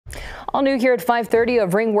All new here at 5:30, a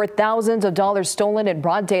ring worth thousands of dollars stolen in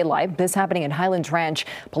broad daylight. This happening in Highlands Ranch.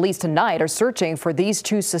 Police tonight are searching for these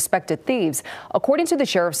two suspected thieves. According to the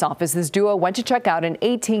sheriff's office, this duo went to check out an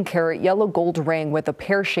 18-karat yellow gold ring with a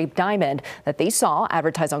pear-shaped diamond that they saw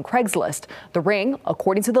advertised on Craigslist. The ring,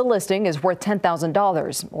 according to the listing, is worth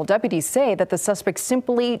 $10,000. Well, deputies say that the suspect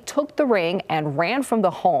simply took the ring and ran from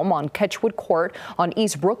the home on Ketchwood Court on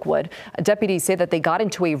East Brookwood. Deputies say that they got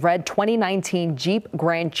into a red 2019 Jeep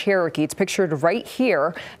Grand Cherokee. It's pictured right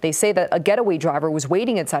here. They say that a getaway driver was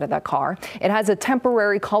waiting inside of that car. It has a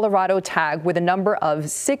temporary Colorado tag with a number of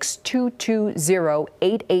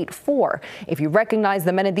 6220884. If you recognize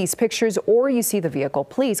the men in these pictures or you see the vehicle,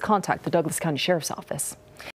 please contact the Douglas County Sheriff's Office.